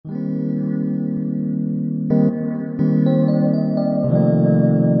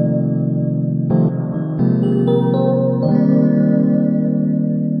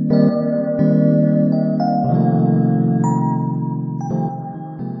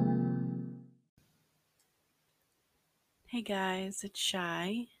Hey guys, it's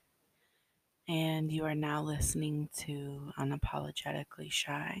Shy, and you are now listening to Unapologetically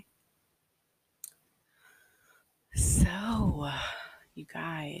Shy. So, you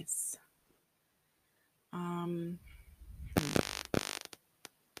guys, um,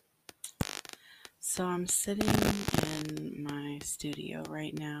 so I'm sitting in my studio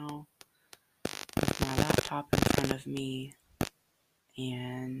right now with my laptop in front of me,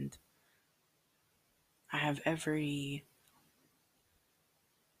 and I have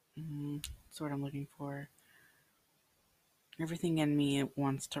what's what I'm looking for. Everything in me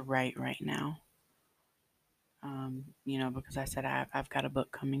wants to write right now. Because I said I've got a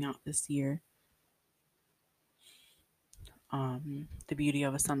book coming out this year. The Beauty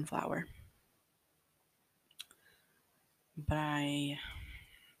of a Sunflower. But I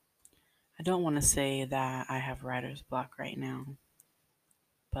don't want to say that I have writer's block right now,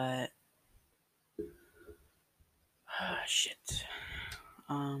 but shit.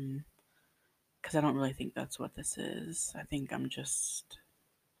 Um, because I don't really think that's what this is. I think I'm just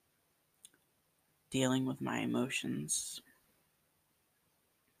dealing with my emotions.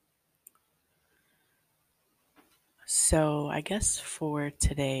 So I guess for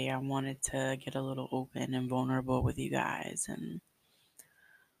today, I wanted to get a little open and vulnerable with you guys, and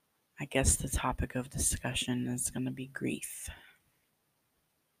I guess the topic of discussion is going to be grief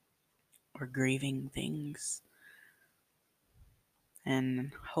or grieving things.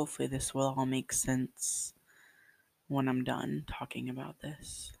 And hopefully, this will all make sense when I'm done talking about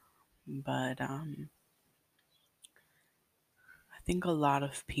this. But I think a lot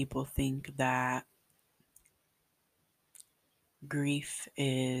of people think that grief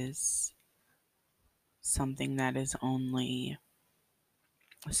is something that is only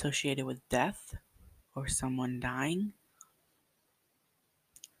associated with death or someone dying.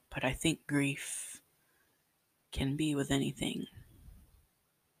 But I think grief can be with anything.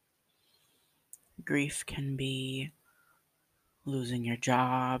 Grief can be losing your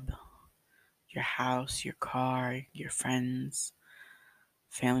job, your house, your car, your friends,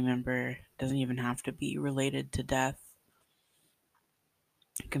 family member. It doesn't even have to be related to death.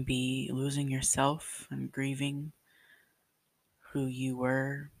 It can be losing yourself and grieving who you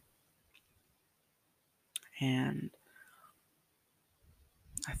were. And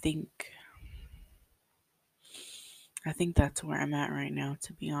I think I think that's where I'm at right now,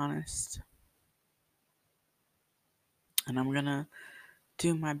 to be honest. And I'm gonna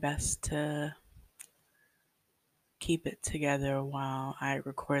do my best to keep it together while I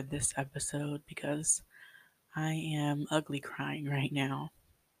record this episode because I am ugly crying right now.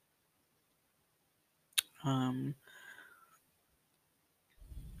 Um,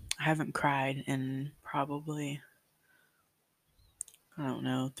 I haven't cried in probably, I don't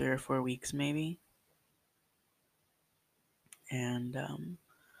know, 3 or 4 weeks maybe. And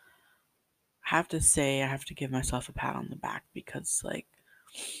I have to say, I have to give myself a pat on the back because, like,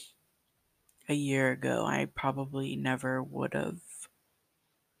 a year ago, I probably never would have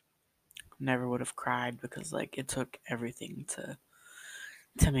cried because, like, it took everything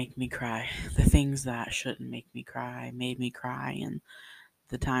to make me cry. The things that shouldn't make me cry made me cry, and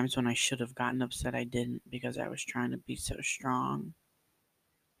the times when I should have gotten upset, I didn't because I was trying to be so strong.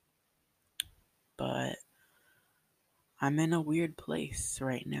 But I'm in a weird place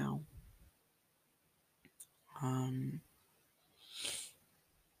right now. Um,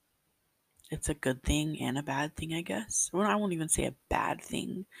 it's a good thing and a bad thing, I guess. Well, I won't even say a bad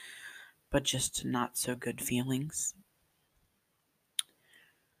thing, but just not so good feelings.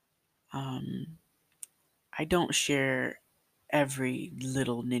 Um, I don't share every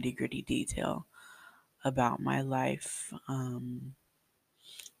little nitty gritty detail about my life,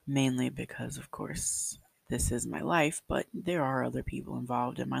 mainly because, of course, this is my life, but there are other people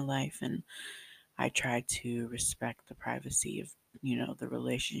involved in my life, and I try to respect the privacy of, the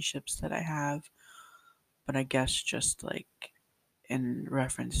relationships that I have. But I guess just like in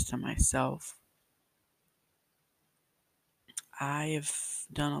reference to myself, I've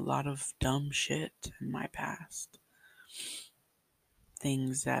done a lot of dumb shit in my past.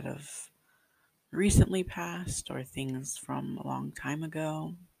 Things that have recently passed or things from a long time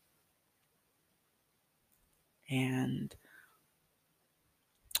ago. And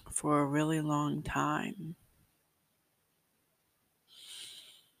for a really long time,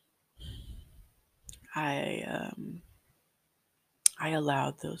 I I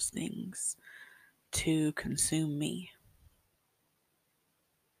allowed those things to consume me.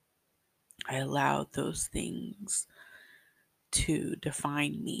 I allowed those things to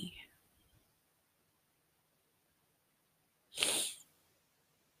define me.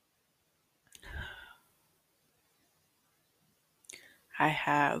 I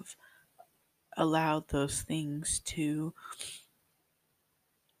have allowed those things to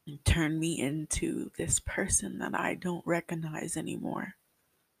turn me into this person that I don't recognize anymore.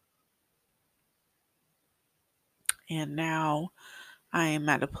 And now I am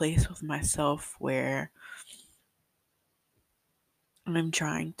at a place with myself where I'm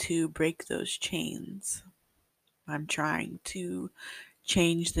trying to break those chains. I'm trying to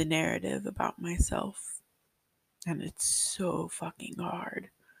change the narrative about myself. And it's so fucking hard.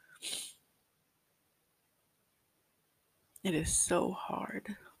 It is so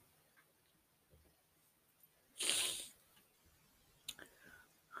hard.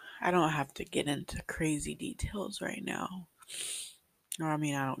 I don't have to get into crazy details right now. Or, I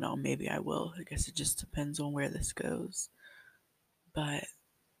mean, I don't know. Maybe I will. I guess it just depends on where this goes. But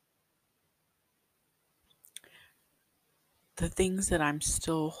the things that I'm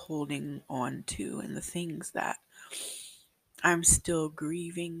still holding on to and the things that I'm still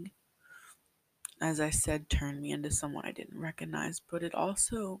grieving, as I said, turned me into someone I didn't recognize. But it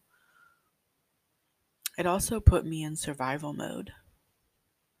also put me in survival mode.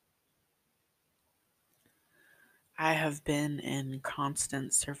 I have been in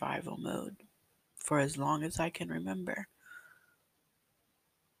constant survival mode for as long as I can remember.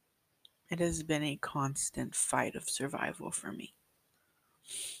 It has been a constant fight of survival for me.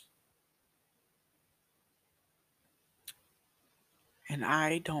 And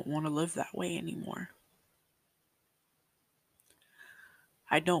I don't want to live that way anymore.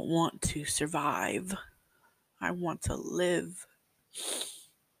 I don't want to survive. I want to live.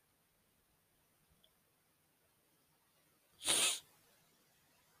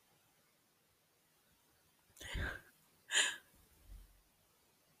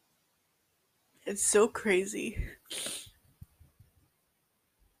 It's so crazy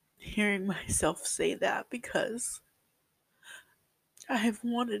hearing myself say that because I have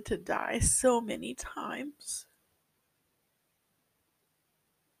wanted to die so many times.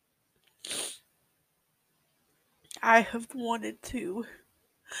 I have wanted to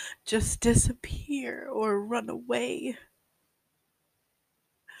just disappear or run away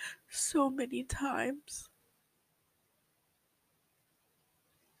so many times.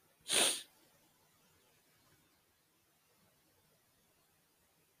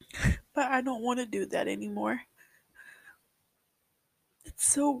 But I don't want to do that anymore. It's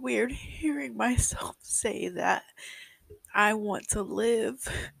so weird hearing myself say that I want to live.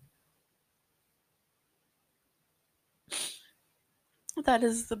 That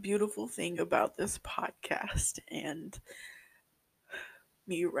is the beautiful thing about this podcast and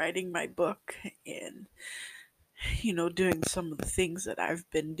me writing my book and, doing some of the things that I've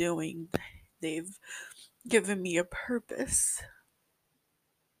been doing. They've given me a purpose.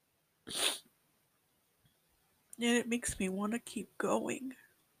 And it makes me want to keep going.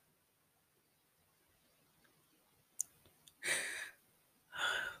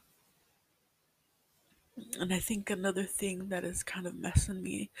 And I think another thing that is kind of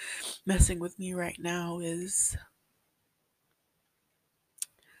messing with me right now is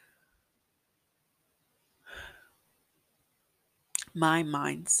my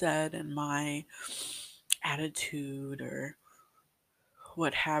mindset and my attitude or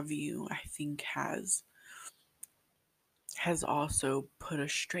what have you. I think has also put a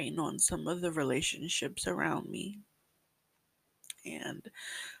strain on some of the relationships around me. And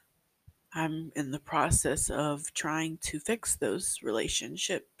I'm in the process of trying to fix those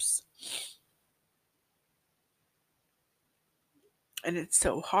relationships. And it's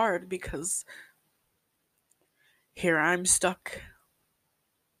so hard because here I'm stuck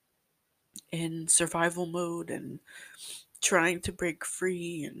in survival mode and trying to break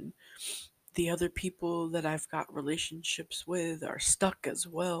free, and the other people that I've got relationships with are stuck as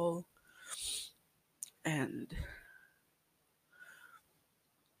well. And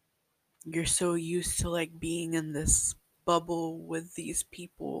you're so used to like being in this bubble with these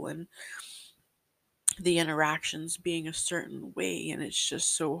people and the interactions being a certain way, and it's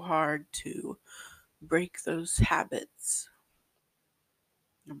just so hard to break those habits.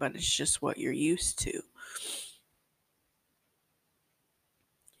 But it's just what you're used to.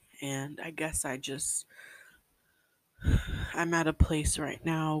 And I guess I'm at a place right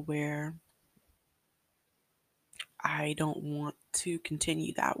now where I don't want to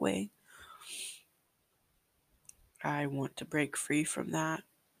continue that way. I want to break free from that.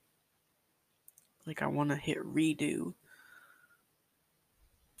 Like, I want to hit redo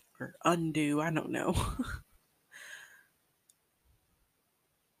or undo. I don't know.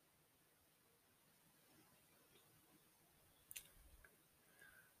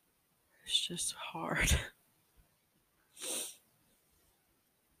 It's just hard.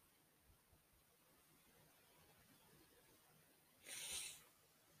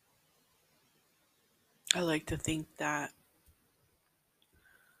 I like to think that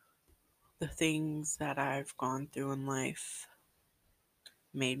the things that I've gone through in life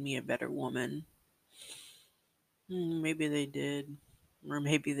made me a better woman. Maybe they did, or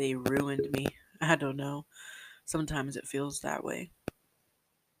maybe they ruined me. I don't know. Sometimes it feels that way.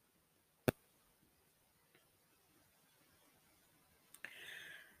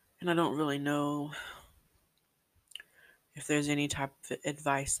 And I don't really know if there's any type of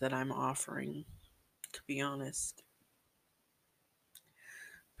advice that I'm offering, to be honest,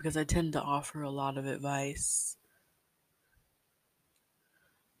 because I tend to offer a lot of advice,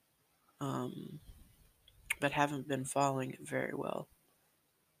 um, but haven't been following it very well.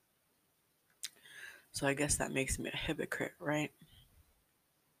 So I guess that makes me a hypocrite, right?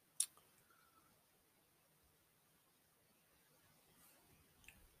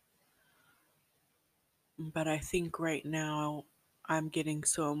 But I think right now I'm getting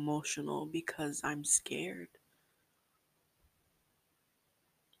so emotional because I'm scared.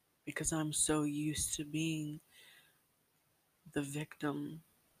 Because I'm so used to being the victim.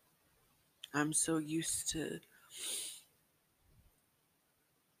 I'm so used to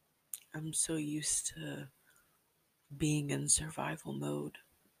I'm so used to being in survival mode.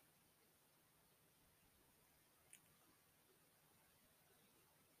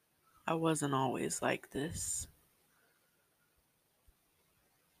 I wasn't always like this.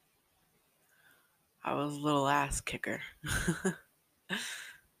 I was a little ass kicker,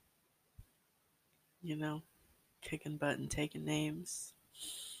 you know, kicking butt and taking names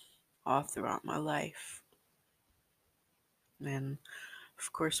all throughout my life. And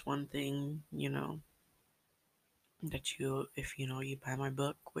of course, one thing, that if you buy my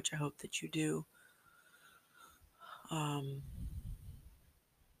book, which I hope that you do, um,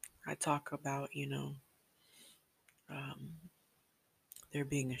 I talk about, um, there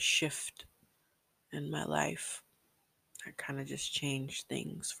being a shift in my life. I kind of just changed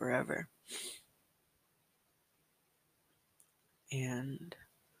things forever. And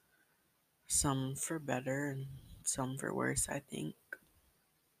some for better and some for worse, I think.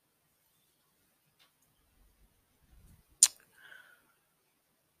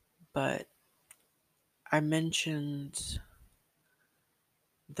 But I mentioned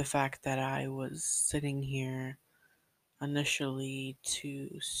the fact that I was sitting here initially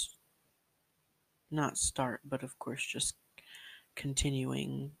to not start, but of course, just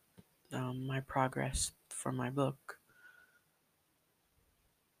continuing my progress for my book.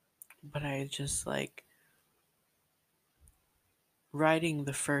 But I just like writing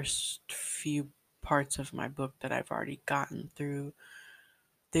the first few parts of my book that I've already gotten through.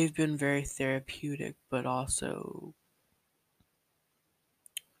 They've been very therapeutic, but also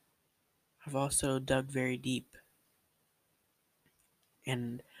I've also dug very deep.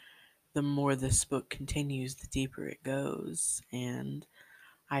 And the more this book continues, the deeper it goes. And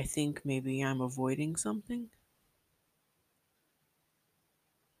I think maybe I'm avoiding something.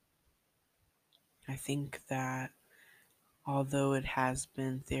 I think that although it has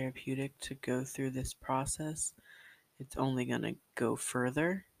been therapeutic to go through this process, it's only going to go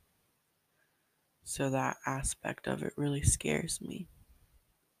further. So that aspect of it really scares me.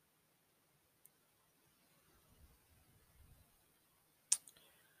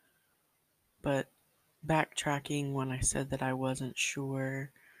 But backtracking when I said that I wasn't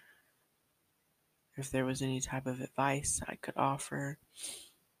sure if there was any type of advice I could offer,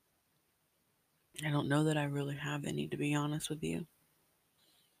 I don't know that I really have any, to be honest with you.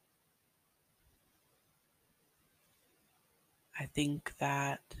 I think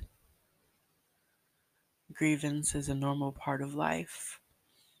that grievance is a normal part of life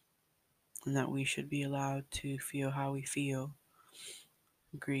and that we should be allowed to feel how we feel,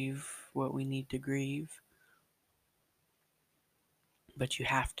 grieve what we need to grieve. But you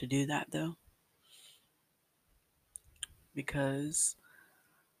have to do that though, because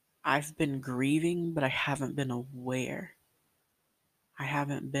I've been grieving, but I haven't been aware. I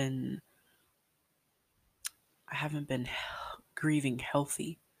haven't been I haven't been grieving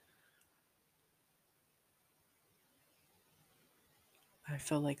healthy. I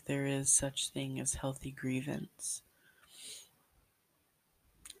feel like there is such thing as healthy grievance.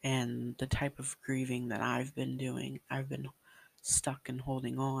 And the type of grieving that I've been doing, I've been stuck and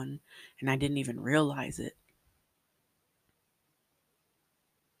holding on, and I didn't even realize it.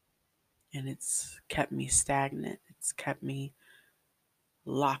 And it's kept me stagnant. It's kept me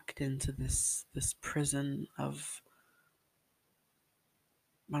locked into this prison of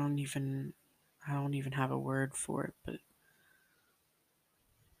I don't even I don't even have a word for it, but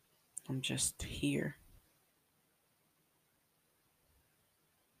I'm just here.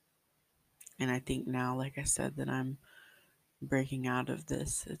 And I think now, like I said, that I'm breaking out of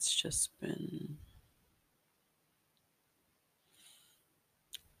this. It's been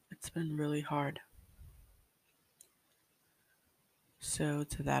really hard. So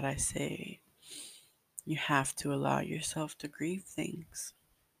to that I say, you have to allow yourself to grieve things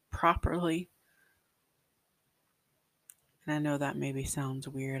properly. And I know that maybe sounds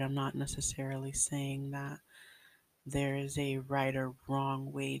weird. I'm not necessarily saying that there is a right or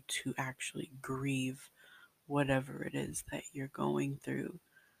wrong way to actually grieve whatever it is that you're going through,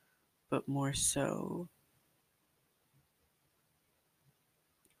 but more so,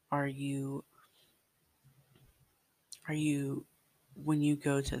 are you are you when you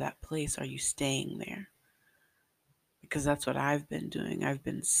go to that place, are you staying there? Because that's what I've been doing. I've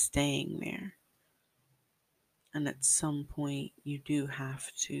been staying there. And at some point you do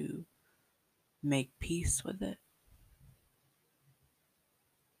have to make peace with it.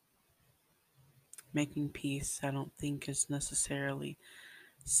 Making peace, I don't think, is necessarily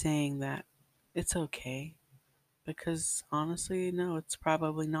saying that it's okay, because honestly, no, it's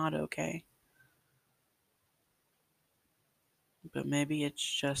probably not okay. But maybe it's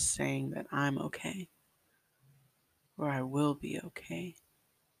just saying that I'm okay, or I will be okay.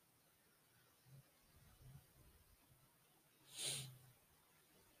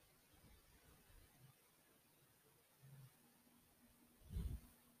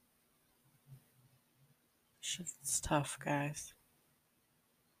 It's tough, guys.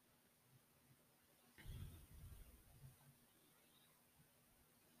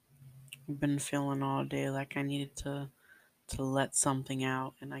 I've been feeling all day like I needed to let something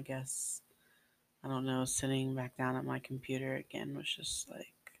out, and I guess, I don't know, sitting back down at my computer again was just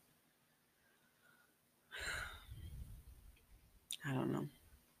like, I don't know.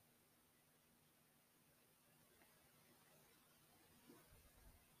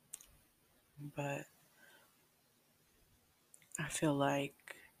 But I feel like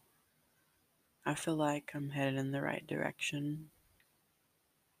I feel like I'm headed in the right direction,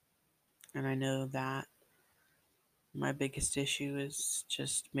 and I know that my biggest issue is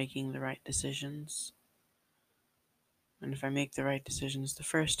just making the right decisions. And if I make the right decisions the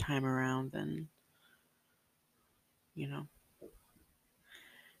first time around, then, you know,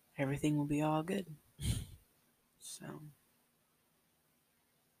 everything will be all good. So,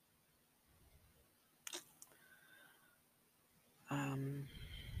 um,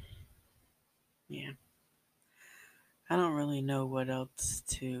 yeah, I don't really know what else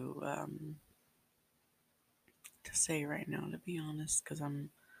to say right now, to be honest, because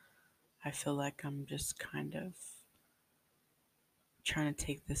I feel like I'm just kind of trying to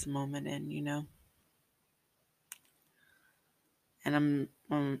take this moment in. And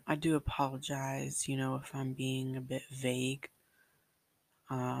I do apologize, if I'm being a bit vague.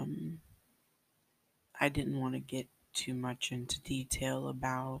 Um, I didn't want to get too much into detail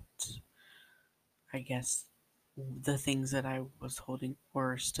about, I guess, the things that I was holding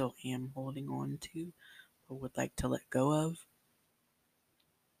or still am holding on to, but would like to let go of.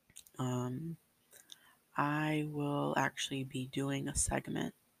 Um, I will actually be doing a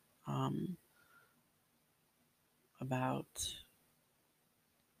segment um, about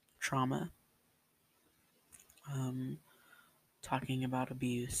trauma, um, talking about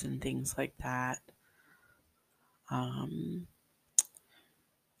abuse and things like that. Um,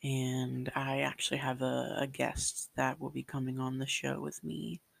 and I actually have a guest that will be coming on the show with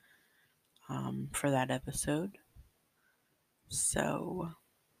me for that episode. So,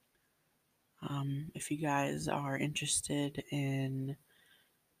 if you guys are interested in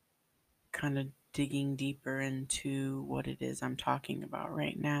kind of digging deeper into what it is I'm talking about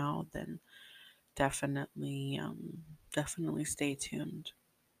right now, then definitely stay tuned.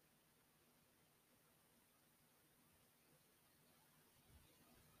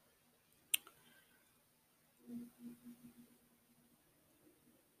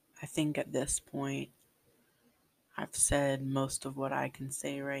 I think at this point, I've said most of what I can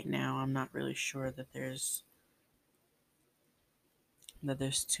say right now. I'm not really sure that there's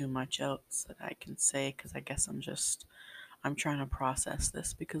too much else that I can say, because I guess I'm trying to process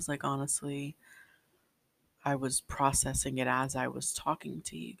this, because, like, honestly, I was processing it as I was talking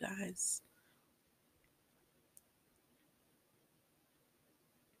to you guys.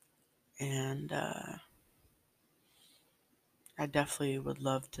 And I definitely would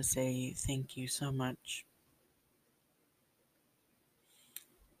love to say thank you so much,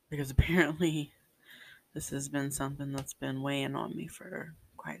 because apparently this has been something that's been weighing on me for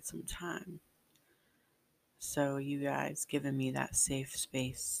quite some time. So, you guys giving me that safe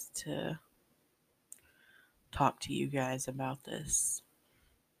space to talk to you guys about this.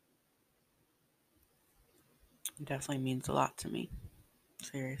 It definitely means a lot to me.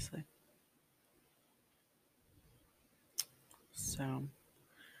 Seriously. So,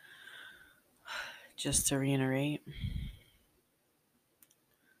 just to reiterate,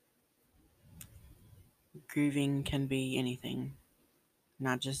 grieving can be anything,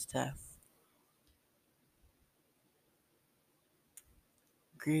 not just death.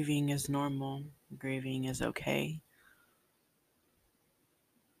 Grieving is normal, grieving is okay,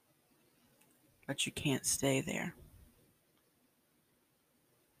 but you can't stay there.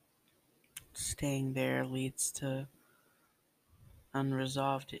 Staying there leads to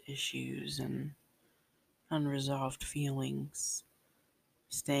unresolved issues and unresolved feelings.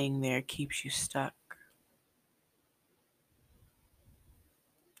 Staying there keeps you stuck.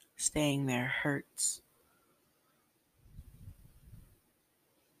 Staying there hurts.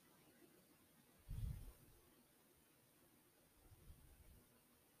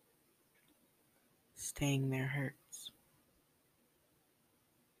 Staying there hurts.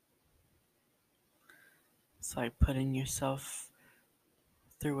 It's like putting yourself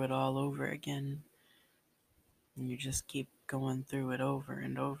through it all over again. And you just keep going through it over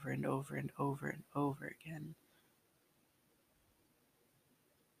and over and over and over and over again.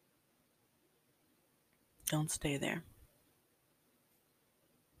 Don't stay there.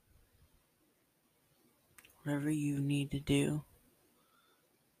 Whatever you need to do,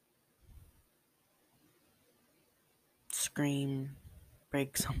 scream,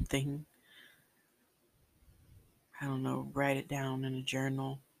 break something, I don't know, write it down in a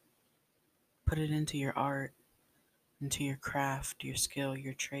journal, put it into your art, into your craft, your skill,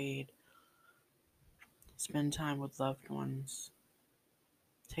 your trade. Spend time with loved ones.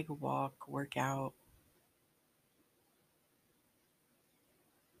 Take a walk, work out,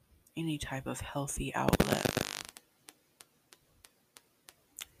 any type of healthy outlet.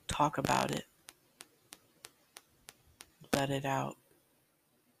 Talk about it. Let it out.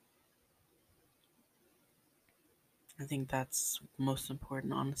 I think that's most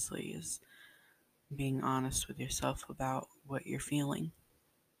important, honestly, is being honest with yourself about what you're feeling.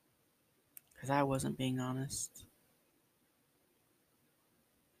 Because I wasn't being honest.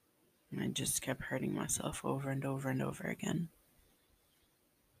 And I just kept hurting myself over and over and over again.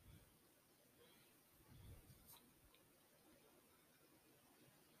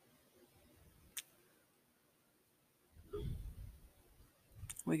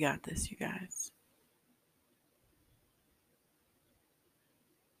 We got this, you guys.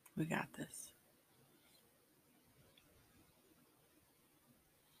 We got this.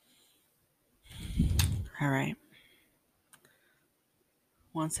 All right.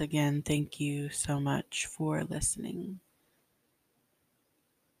 Once again, thank you so much for listening.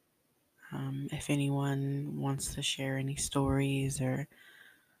 If anyone wants to share any stories or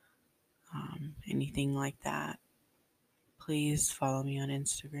anything like that, please follow me on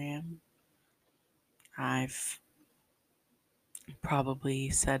Instagram. I've probably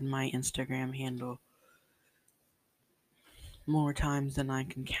said my Instagram handle more times than I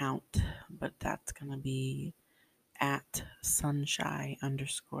can count, but that's going to be at sunshine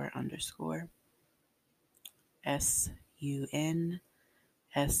underscore underscore SUNSHAI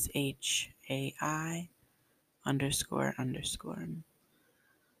underscore underscore.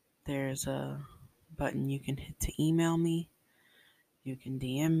 There's a button you can hit to email me. You can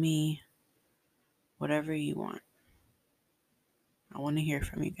DM me, whatever you want. I want to hear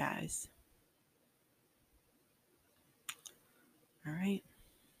from you guys. All right.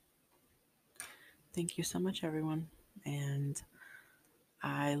 Thank you so much, everyone. And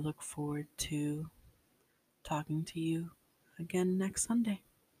I look forward to talking to you again next Sunday.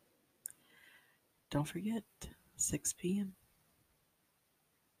 Don't forget, 6 p.m.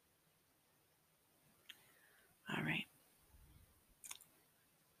 All right.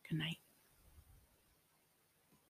 Good night.